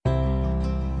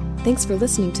Thanks for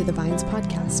listening to the Vines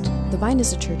podcast. The Vine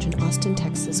is a church in Austin,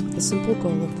 Texas, with the simple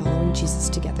goal of following Jesus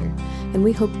together, and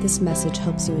we hope this message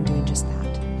helps you in doing just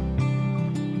that.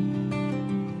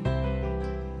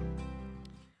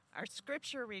 Our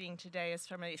scripture reading today is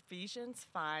from Ephesians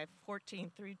 5:14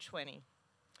 through 20.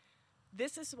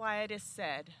 This is why it is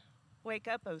said, "Wake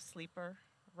up, O sleeper,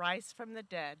 rise from the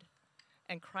dead,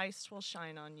 and Christ will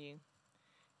shine on you.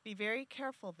 Be very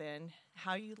careful then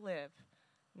how you live,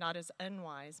 not as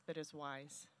unwise, but as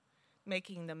wise,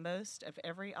 making the most of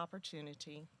every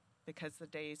opportunity, because the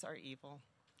days are evil.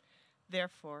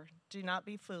 Therefore, do not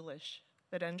be foolish,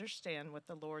 but understand what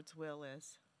the Lord's will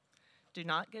is. Do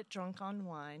not get drunk on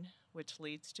wine, which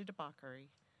leads to debauchery.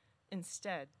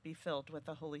 Instead, be filled with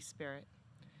the Holy Spirit,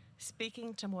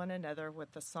 speaking to one another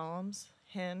with the psalms,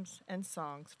 hymns, and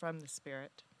songs from the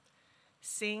Spirit.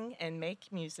 Sing and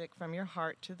make music from your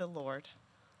heart to the Lord,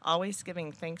 always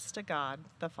giving thanks to God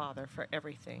the Father for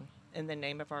everything, in the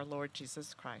name of our Lord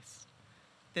Jesus Christ."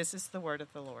 This is the word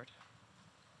of the Lord.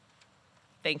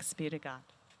 Thanks be to God.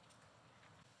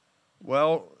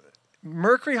 Well,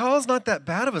 Mercury Hall's not that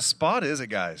bad of a spot, is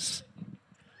it, guys?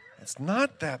 It's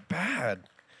not that bad.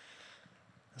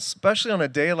 Especially on a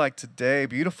day like today,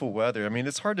 beautiful weather. I mean,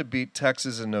 it's hard to beat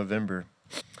Texas in November.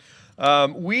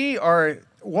 We are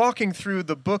walking through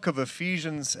the book of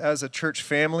Ephesians as a church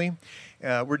family.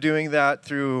 We're doing that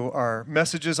through our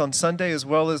messages on Sunday, as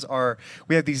well as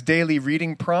we have these daily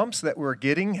reading prompts that we're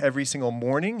getting every single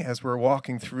morning as we're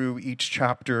walking through each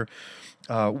chapter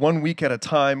 1 week at a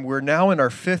time. We're now in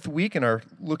our fifth week and are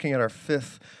looking at our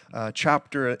fifth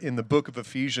chapter in the book of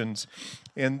Ephesians.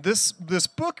 And this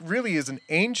book really is an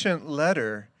ancient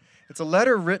letter. It's a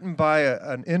letter written by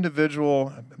an individual,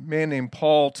 a man named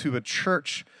Paul, to a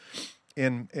church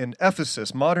in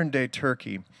Ephesus, modern-day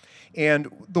Turkey.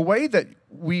 And the way that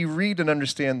we read and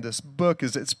understand this book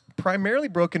is it's primarily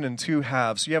broken in two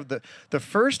halves. You have the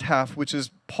first half, which is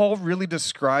Paul really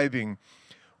describing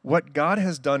what God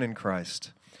has done in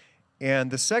Christ.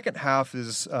 And the second half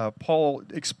is Paul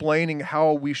explaining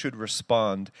how we should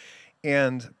respond.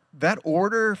 And that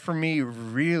order for me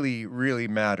really, really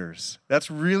matters. That's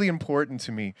really important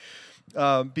to me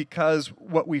because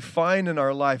what we find in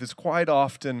our life is quite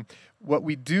often what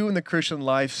we do in the Christian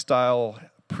lifestyle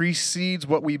precedes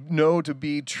what we know to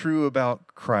be true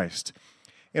about Christ.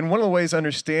 And one of the ways I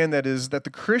understand that is that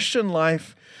the Christian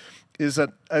life is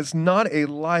not a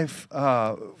life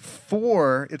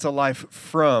for, it's a life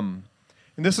from.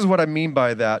 And this is what I mean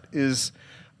by that is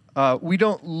we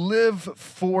don't live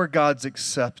for God's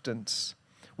acceptance.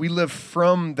 We live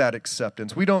from that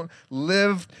acceptance. We don't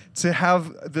live to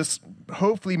have this,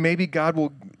 hopefully maybe God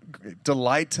will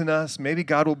delight in us. Maybe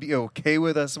God will be okay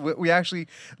with us. We actually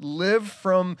live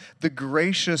from the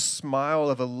gracious smile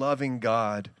of a loving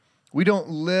God. We don't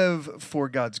live for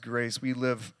God's grace. We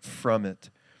live from it.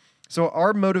 So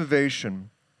our motivation,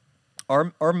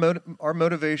 our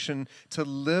motivation to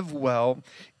live well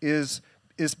is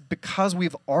because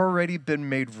we've already been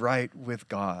made right with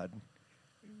God.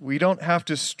 We don't have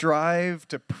to strive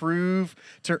to prove,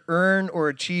 to earn, or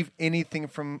achieve anything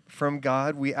from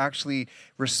God. We actually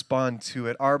respond to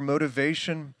it. Our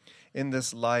motivation in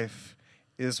this life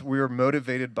is we are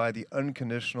motivated by the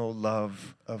unconditional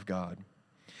love of God.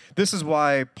 This is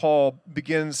why Paul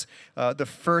begins the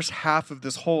first half of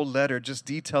this whole letter just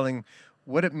detailing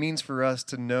what it means for us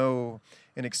to know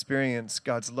and experience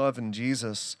God's love in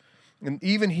Jesus. And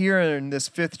even here in this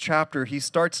fifth chapter, he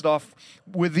starts it off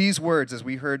with these words, as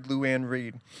we heard Luann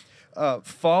read.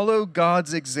 Follow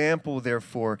God's example,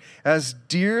 therefore, as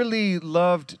dearly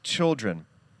loved children.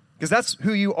 Because that's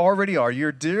who you already are.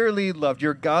 You're dearly loved.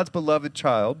 You're God's beloved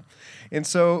child. And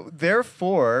so,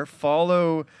 therefore,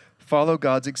 follow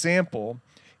God's example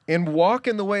and walk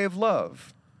in the way of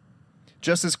love,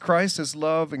 just as Christ has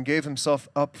loved and gave himself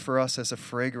up for us as a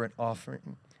fragrant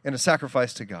offering and a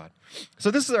sacrifice to God. So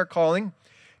this is our calling.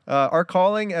 Our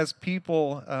calling as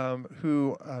people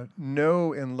who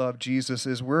know and love Jesus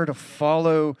is we're to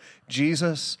follow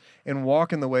Jesus and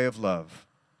walk in the way of love.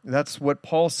 That's what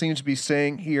Paul seems to be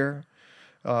saying here.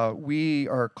 We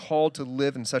are called to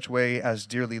live in such a way as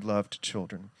dearly loved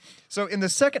children. So in the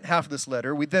second half of this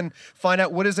letter, we then find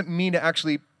out what does it mean to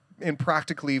actually and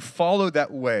practically follow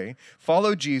that way,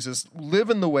 follow Jesus,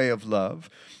 live in the way of love.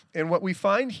 And what we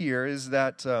find here is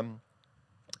that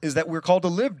we're called to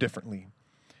live differently.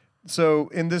 So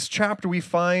in this chapter, we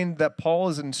find that Paul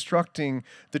is instructing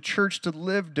the church to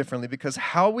live differently because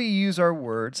how we use our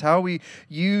words, how we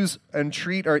use and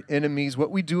treat our enemies,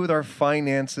 what we do with our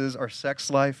finances, our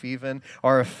sex life even,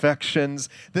 our affections,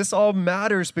 this all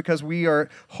matters because we are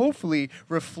hopefully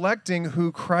reflecting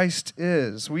who Christ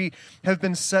is. We have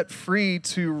been set free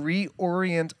to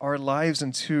reorient our lives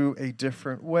into a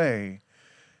different way.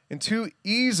 And too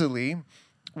easily,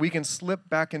 we can slip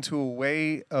back into a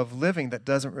way of living that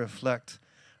doesn't reflect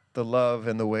the love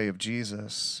and the way of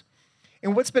Jesus.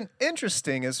 And what's been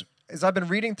interesting is, as I've been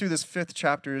reading through this 5th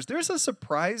chapter, is there's a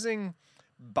surprising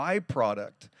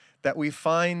byproduct that we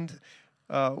find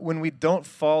when we don't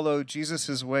follow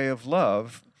Jesus' way of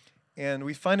love. And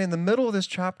we find in the middle of this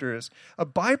chapter is a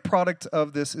byproduct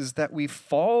of this is that we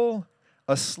fall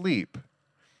asleep,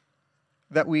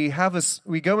 that we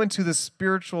go into the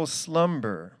spiritual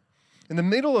slumber. In the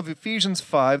middle of Ephesians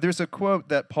 5, there's a quote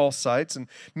that Paul cites, and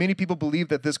many people believe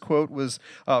that this quote was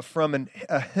from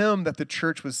a hymn that the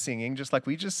church was singing, just like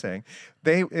we just sang.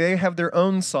 They have their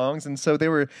own songs, and so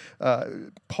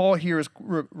Paul here is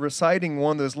reciting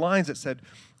one of those lines that said,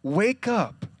 wake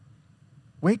up,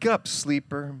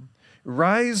 sleeper,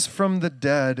 rise from the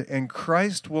dead, and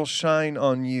Christ will shine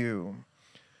on you."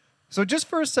 So just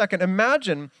for a second,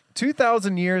 imagine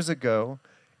 2,000 years ago,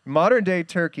 modern-day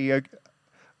Turkey,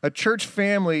 a church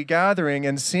family gathering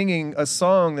and singing a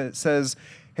song that says,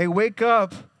 hey, wake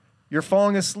up, you're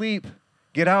falling asleep,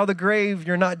 get out of the grave,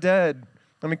 you're not dead.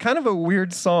 I mean, kind of a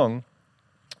weird song,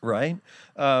 right?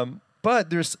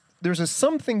 But there's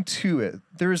something to it.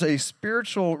 There's a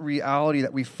spiritual reality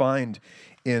that we find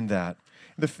in that.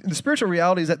 The spiritual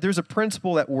reality is that there's a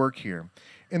principle at work here.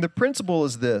 And the principle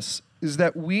is this, is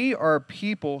that we are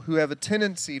people who have a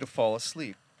tendency to fall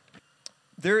asleep.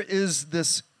 There is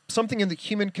this something in the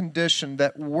human condition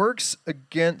that works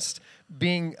against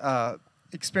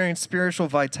experience spiritual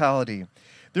vitality.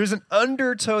 There's an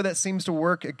undertow that seems to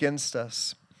work against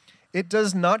us. It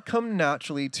does not come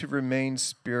naturally to remain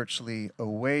spiritually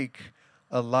awake,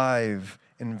 alive,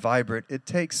 and vibrant. It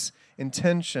takes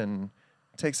intention,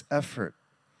 it takes effort.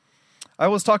 I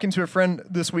was talking to a friend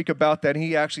this week about that, and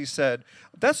he actually said,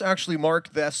 that's actually,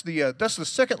 Mark, that's the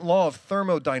second law of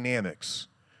thermodynamics.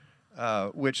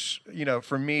 Which,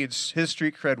 for me, his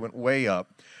street cred went way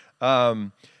up.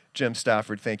 Jim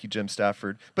Stafford, thank you, Jim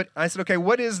Stafford. But I said, okay,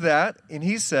 what is that? And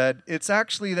he said, it's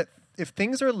actually that if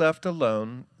things are left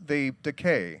alone, they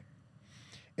decay.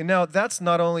 And now that's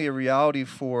not only a reality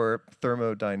for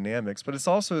thermodynamics, but it's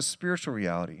also a spiritual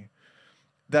reality.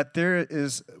 That there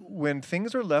is, when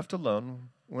things are left alone,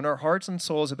 when our hearts and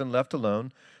souls have been left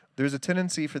alone, there's a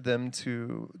tendency for them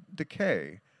to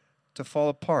decay, to fall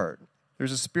apart.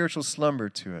 There's a spiritual slumber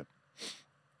to it.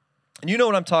 And you know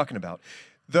what I'm talking about.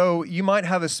 Though you might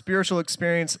have a spiritual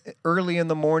experience early in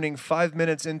the morning, 5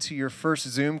 minutes into your first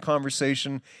Zoom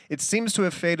conversation, it seems to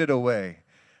have faded away.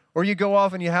 Or you go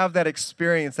off and you have that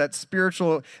experience, that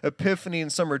spiritual epiphany in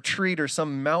some retreat or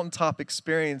some mountaintop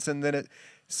experience, and then it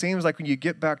seems like when you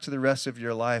get back to the rest of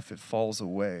your life, it falls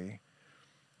away.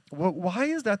 Well, why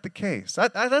is that the case?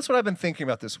 That's what I've been thinking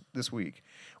about this week.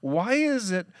 Why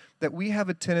is it that we have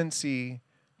a tendency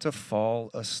to fall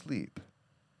asleep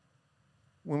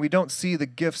when we don't see the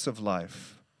gifts of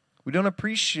life? We don't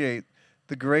appreciate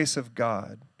the grace of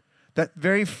God. That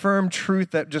very firm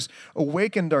truth that just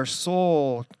awakened our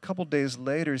soul a couple days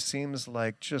later seems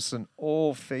like just an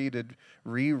old, faded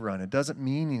rerun. It doesn't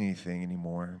mean anything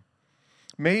anymore.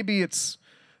 Maybe it's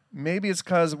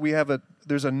because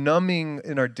there's a numbing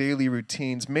in our daily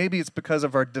routines. Maybe it's because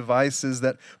of our devices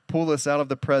that pull us out of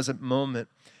the present moment.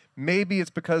 Maybe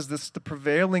it's because the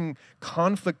prevailing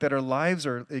conflict that our lives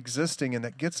are existing and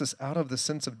that gets us out of the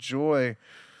sense of joy.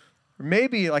 Or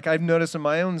maybe, like I've noticed in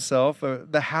my own self,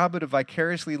 the habit of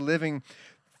vicariously living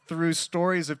through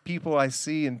stories of people I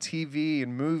see in TV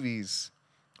and movies,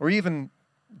 or even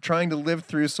trying to live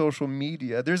through social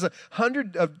media. There's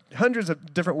hundreds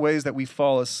of different ways that we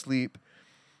fall asleep,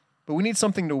 but we need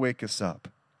something to wake us up.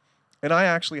 And I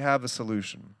actually have a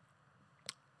solution.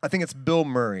 I think it's Bill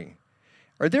Murray.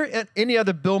 Are there any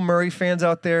other Bill Murray fans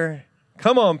out there?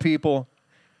 Come on, people.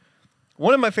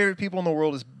 One of my favorite people in the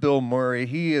world is Bill Murray.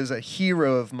 He is a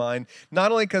hero of mine, not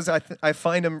only because I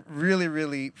find him really,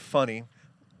 really funny.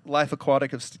 Life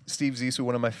Aquatic of Steve Zissou,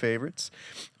 one of my favorites.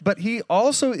 But he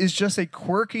also is just a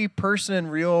quirky person in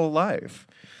real life.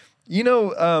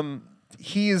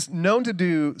 He is known to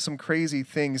do some crazy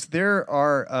things. There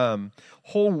are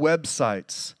whole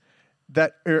websites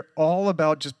that are all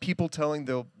about just people telling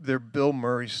their Bill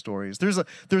Murray stories. There's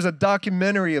a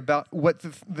documentary about what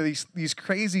these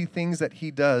crazy things that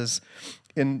he does.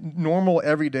 in normal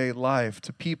everyday life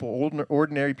to people,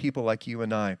 ordinary people like you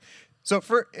and I. So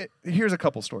here's a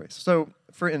couple stories. So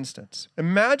for instance,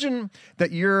 imagine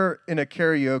that you're in a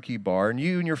karaoke bar and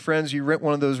you and your friends, you rent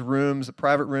one of those rooms, a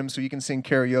private room, so you can sing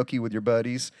karaoke with your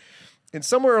buddies. And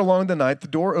somewhere along the night, the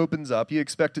door opens up. You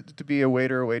expect it to be a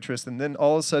waiter or waitress, and then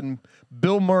all of a sudden,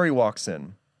 Bill Murray walks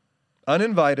in,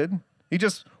 uninvited. He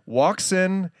just walks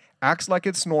in, acts like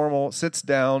it's normal, sits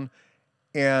down,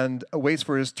 and waits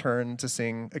for his turn to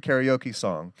sing a karaoke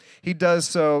song. He does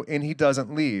so, and he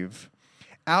doesn't leave.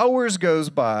 Hours goes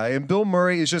by, and Bill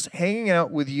Murray is just hanging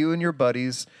out with you and your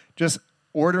buddies, just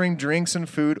ordering drinks and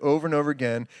food over and over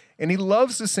again. And he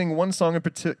loves to sing one song in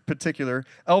particular,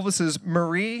 Elvis's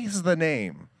Marie's the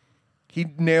Name. He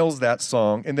nails that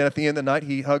song, and then at the end of the night,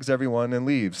 he hugs everyone and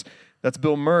leaves. That's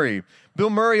Bill Murray. Bill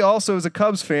Murray also is a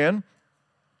Cubs fan.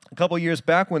 A couple years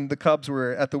back when the Cubs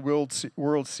were at the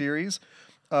World Series,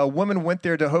 a woman went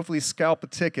there to hopefully scalp a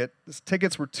ticket. The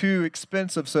tickets were too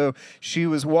expensive, so she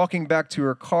was walking back to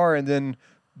her car, and then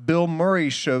Bill Murray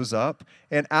shows up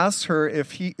and asks her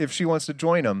if she wants to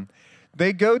join him.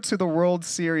 They go to the World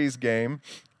Series game,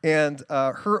 and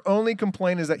her only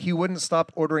complaint is that he wouldn't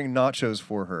stop ordering nachos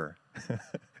for her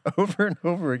over and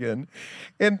over again.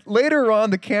 And later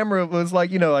on, the camera was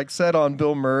set on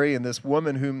Bill Murray and this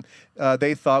woman whom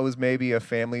they thought was maybe a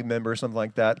family member or something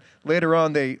like that. Later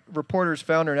on, reporters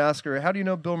found her and asked her, "How do you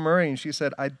know Bill Murray?" And she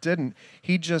said, "I didn't.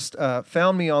 He just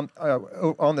found me on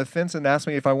the fence and asked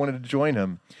me if I wanted to join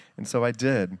him. And so I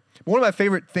did." One of my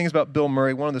favorite things about Bill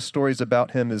Murray, one of the stories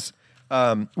about him is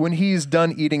when he's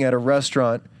done eating at a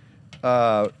restaurant,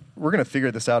 we're going to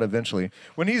figure this out eventually.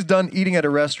 When he's done eating at a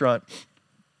restaurant,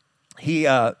 he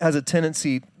has a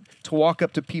tendency to walk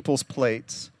up to people's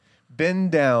plates,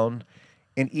 bend down,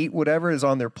 and eat whatever is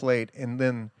on their plate, and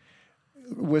then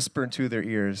whisper into their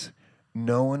ears,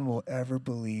 "No one will ever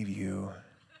believe you,"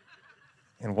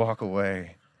 and walk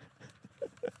away.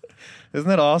 Isn't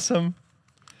that awesome?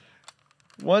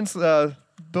 Once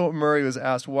Bill Murray was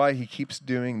asked why he keeps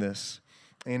doing this,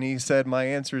 and he said, "My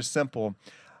answer is simple.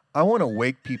 I want to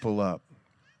wake people up.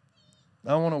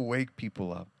 I want to wake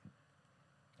people up.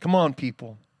 Come on,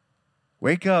 people.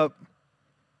 Wake up.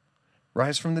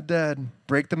 Rise from the dead.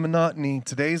 Break the monotony.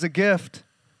 Today's a gift.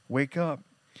 Wake up."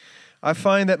 I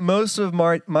find that most of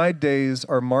my days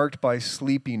are marked by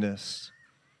sleepiness,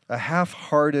 a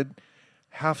half-hearted,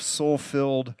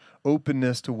 half-soul-filled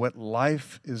openness to what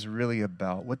life is really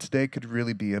about, what today could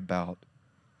really be about.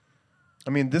 I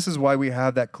mean, this is why we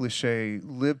have that cliche,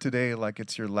 live today like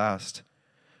it's your last.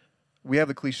 We have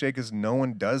the cliche because no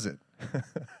one does it.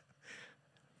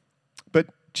 But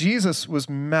Jesus was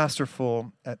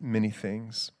masterful at many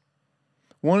things.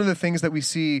 One of the things that we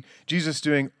see Jesus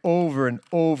doing over and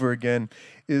over again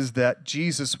is that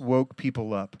Jesus woke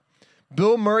people up.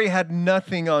 Bill Murray had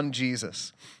nothing on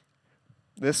Jesus.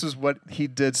 This is what he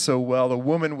did so well. A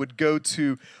woman would go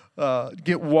to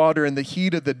get water in the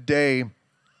heat of the day.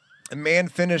 A man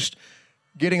finished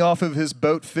getting off of his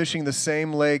boat fishing the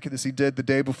same lake as he did the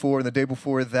day before and the day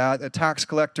before that. A tax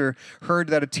collector heard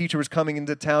that a teacher was coming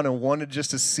into town and wanted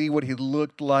just to see what he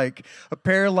looked like. A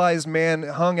paralyzed man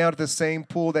hung out at the same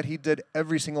pool that he did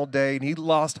every single day, and he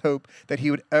lost hope that he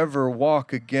would ever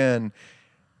walk again.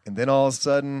 And then all of a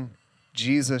sudden,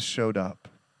 Jesus showed up.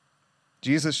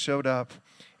 Jesus showed up,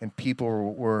 and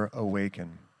people were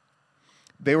awakened.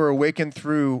 They were awakened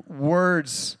through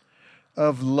words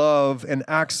of love and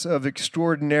acts of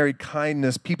extraordinary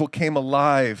kindness. People came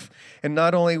alive. And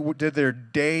not only did their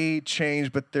day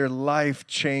change, but their life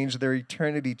changed, their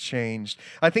eternity changed.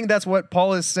 I think that's what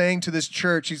Paul is saying to this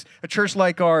church. He's a church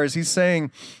like ours. He's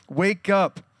saying, wake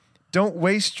up. Don't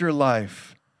waste your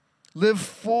life. Live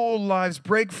full lives.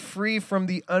 Break free from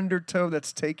the undertow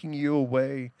that's taking you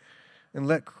away. And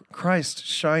let Christ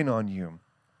shine on you.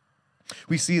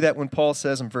 We see that when Paul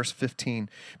says in verse 15,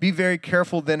 "Be very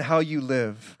careful then how you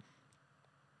live.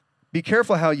 Be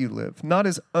careful how you live, not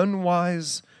as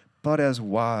unwise, but as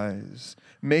wise,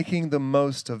 making the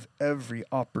most of every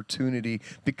opportunity,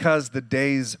 because the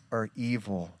days are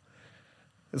evil."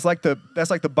 That's like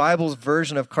the Bible's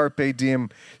version of carpe diem.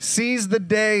 Seize the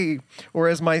day, or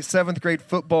as my 7th grade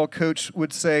football coach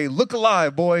would say, look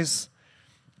alive, boys.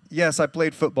 Yes, I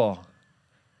played football.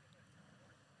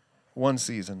 1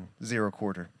 season, 0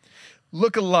 quarter.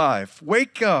 Look alive.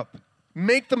 Wake up.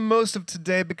 Make the most of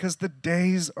today, because the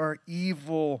days are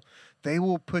evil. They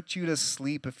will put you to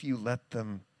sleep if you let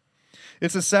them.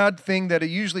 It's a sad thing that it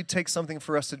usually takes something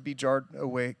for us to be jarred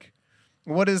awake.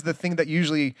 What is the thing that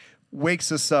usually wakes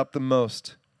us up the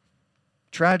most?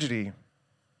 Tragedy.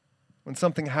 When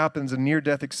something happens, a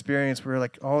near-death experience, we're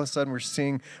like, all of a sudden we're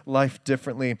seeing life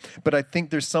differently. But I think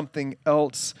there's something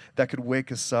else that could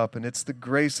wake us up, and it's the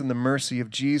grace and the mercy of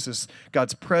Jesus,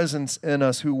 God's presence in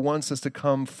us who wants us to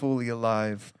come fully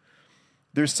alive.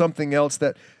 There's something else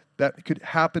that could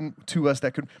happen to us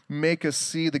that could make us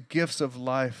see the gifts of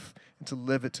life and to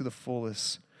live it to the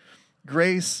fullest.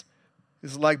 Grace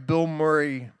is like Bill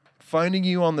Murray finding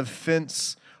you on the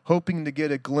fence, hoping to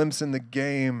get a glimpse in the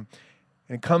game,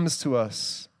 and it comes to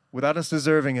us without us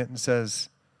deserving it and says,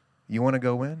 "You want to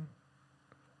go in?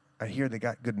 I hear they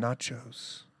got good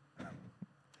nachos."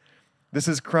 This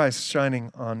is Christ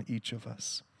shining on each of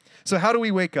us. So how do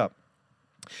we wake up?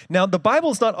 Now, the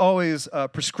Bible's not always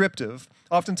prescriptive.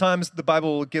 Oftentimes, the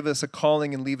Bible will give us a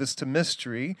calling and leave us to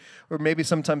mystery, or maybe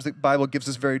sometimes the Bible gives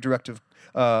us very directive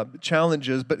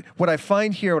challenges. But what I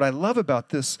find here, what I love about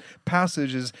this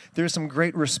passage is there's some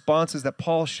great responses that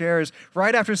Paul shares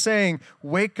right after saying,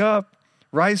 wake up,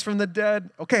 rise from the dead.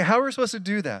 Okay, how are we supposed to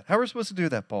do that? How are we supposed to do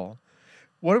that, Paul?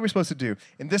 What are we supposed to do?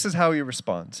 And this is how he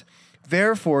responds.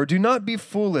 Therefore, do not be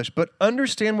foolish, but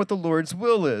understand what the Lord's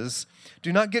will is.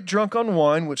 Do not get drunk on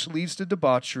wine, which leads to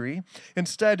debauchery.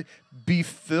 Instead, be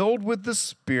filled with the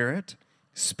Spirit,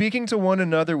 speaking to one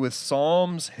another with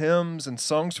psalms, hymns, and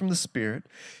songs from the Spirit.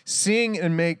 Sing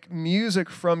and make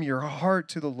music from your heart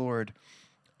to the Lord,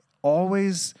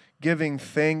 always giving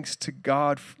thanks to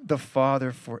God the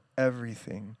Father for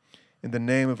everything, in the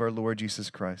name of our Lord Jesus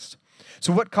Christ.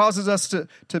 So what causes us to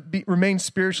remain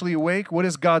spiritually awake? What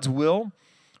is God's will?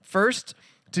 First,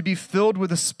 to be filled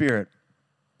with the Spirit.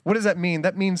 What does that mean?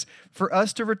 That means for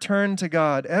us to return to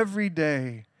God every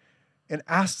day and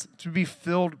ask to be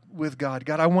filled with God.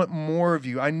 God, I want more of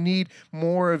you. I need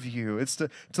more of you. It's to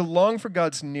long for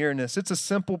God's nearness. It's a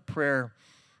simple prayer.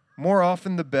 More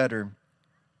often the better.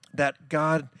 That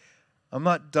God, I'm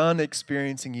not done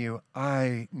experiencing you.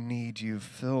 I need you.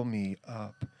 Fill me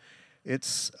up.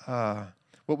 It's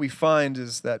what we find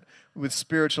is that with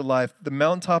spiritual life, the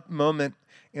mountaintop moment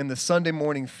and the Sunday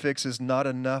morning fix is not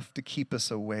enough to keep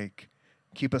us awake,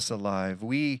 keep us alive.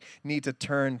 We need to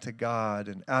turn to God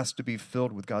and ask to be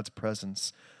filled with God's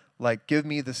presence, like, give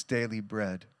me this daily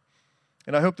bread.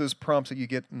 And I hope those prompts that you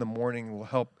get in the morning will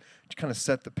help to kind of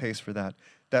set the pace for that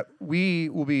we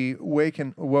will be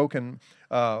awoken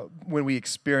when we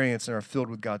experience and are filled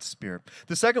with God's Spirit.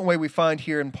 The second way we find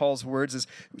here in Paul's words is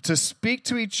to speak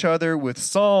to each other with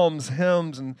psalms,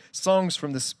 hymns, and songs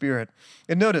from the Spirit.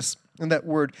 And notice in that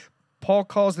word, Paul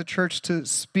calls the church to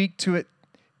speak to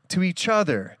each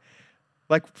other.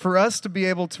 Like, for us to be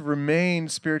able to remain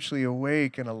spiritually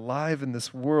awake and alive in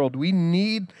this world, we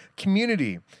need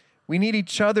community. We need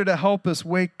each other to help us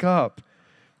wake up,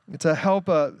 to help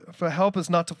us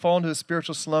not to fall into a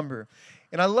spiritual slumber.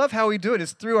 And I love how we do it.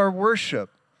 It's through our worship.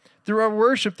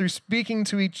 Through speaking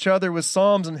to each other with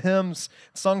psalms and hymns,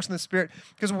 songs from the Spirit.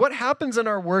 Because what happens in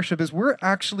our worship is we're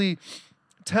actually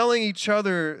telling each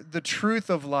other the truth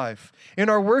of life. In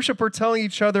our worship, we're telling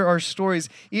each other our stories.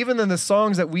 Even in the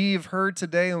songs that we've heard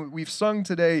today and we've sung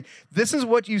today, this is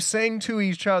what you sang to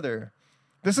each other.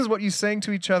 This is what you sang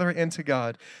to each other and to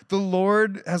God. The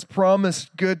Lord has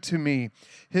promised good to me.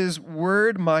 His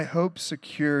word my hope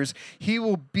secures. He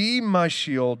will be my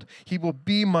shield. He will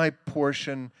be my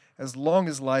portion as long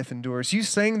as life endures. You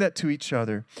sang that to each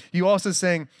other. You also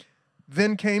sang,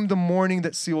 then came the morning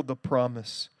that sealed the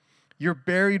promise. Your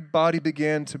buried body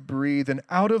began to breathe, and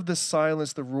out of the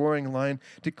silence the roaring lion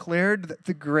declared that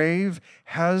the grave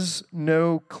has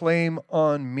no claim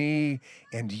on me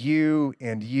and you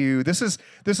and you. This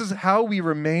is how we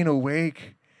remain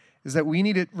awake, is that we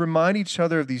need to remind each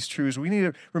other of these truths. We need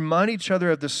to remind each other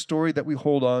of the story that we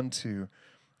hold on to.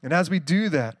 And as we do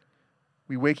that,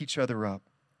 we wake each other up.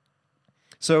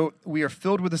 So we are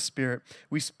filled with the Spirit.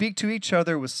 We speak to each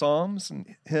other with psalms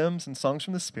and hymns and songs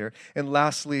from the Spirit. And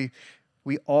lastly,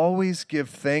 we always give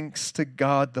thanks to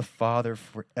God the Father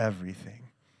for everything.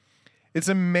 It's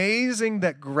amazing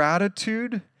that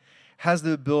gratitude has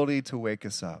the ability to wake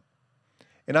us up.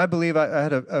 And I believe I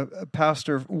had a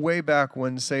pastor way back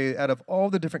when say, out of all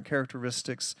the different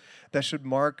characteristics that should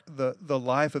mark the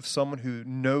life of someone who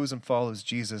knows and follows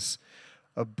Jesus,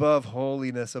 above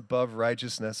holiness, above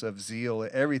righteousness, of zeal,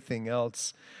 everything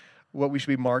else, what we should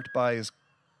be marked by is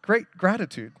great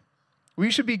gratitude.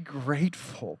 We should be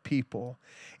grateful people.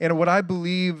 And what I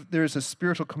believe, there's a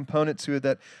spiritual component to it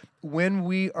that when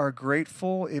we are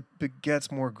grateful, it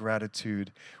begets more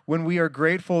gratitude. When we are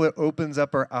grateful, it opens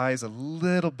up our eyes a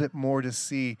little bit more to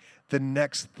see the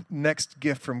next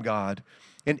gift from God.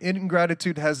 And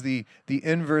ingratitude has the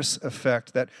inverse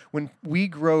effect that when we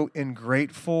grow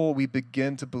ingrateful, we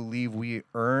begin to believe we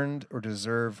earned or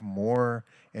deserve more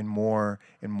and more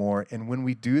and more. And when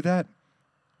we do that,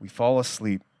 we fall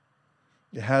asleep.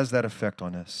 It has that effect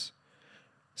on us.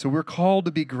 So we're called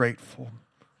to be grateful.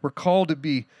 We're called to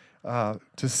be to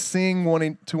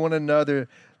sing to one another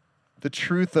the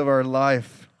truth of our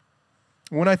life.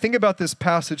 When I think about this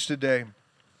passage today,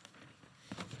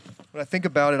 when I think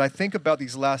about it, I think about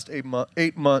these last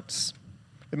 8 months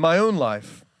in my own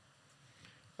life.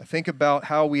 I think about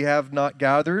how we have not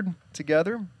gathered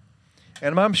together.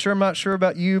 And I'm not sure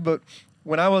about you, but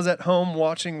when I was at home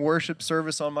watching worship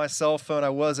service on my cell phone, I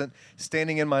wasn't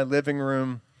standing in my living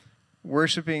room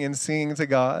worshiping and singing to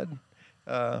God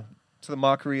to the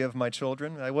mockery of my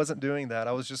children. I wasn't doing that.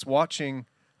 I was just watching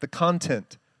the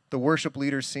content, the worship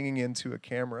leaders singing into a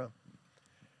camera.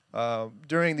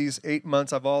 During these 8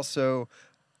 months, I'm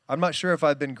not sure if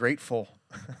I've been grateful.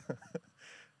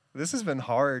 This has been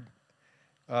hard.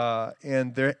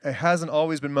 And it hasn't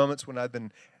always been moments when I've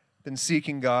been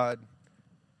seeking God,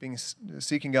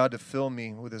 seeking God to fill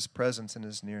me with His presence and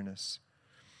His nearness.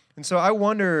 And so I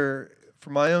wonder for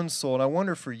my own soul, and I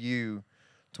wonder for you,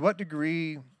 to what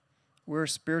degree we're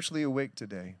spiritually awake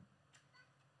today?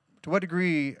 To what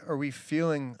degree are we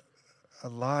feeling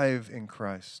alive in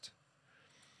Christ?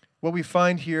 What we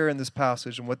find here in this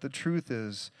passage and what the truth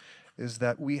is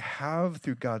that we have,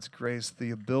 through God's grace,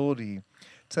 the ability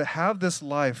to have this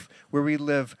life where we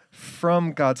live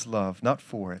from God's love, not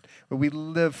for it, but we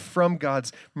live from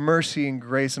God's mercy and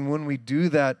grace. And when we do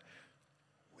that,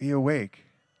 we awake.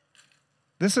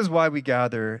 This is why we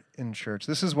gather in church.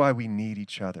 This is why we need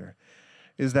each other,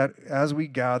 is that as we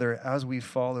gather, as we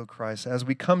follow Christ, as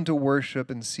we come to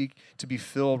worship and seek to be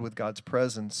filled with God's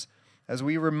presence, as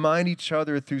we remind each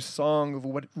other through song of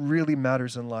what really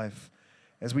matters in life,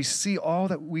 as we see all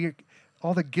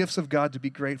the gifts of God to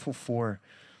be grateful for,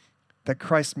 that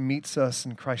Christ meets us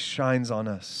and Christ shines on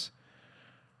us,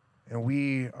 and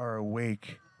we are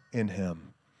awake in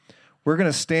Him. We're going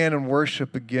to stand and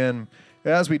worship again.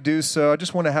 As we do so, I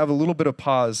just want to have a little bit of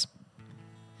pause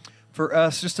for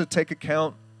us just to take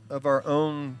account of our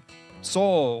own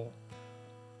soul.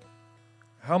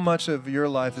 How much of your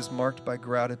life is marked by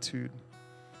gratitude?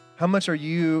 How much are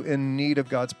you in need of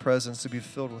God's presence, to be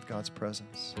filled with God's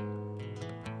presence?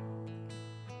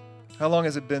 How long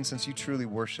has it been since you truly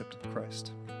worshiped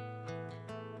Christ?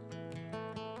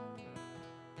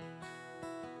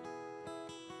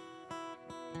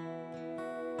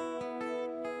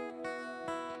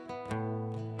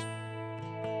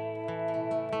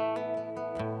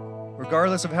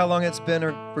 Regardless of how long it's been,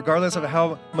 or regardless of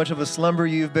how much of a slumber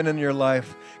you've been in your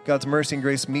life, God's mercy and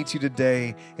grace meets you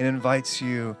today and invites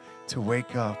you to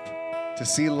wake up, to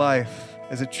see life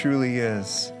as it truly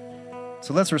is.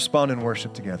 So let's respond in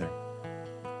worship together.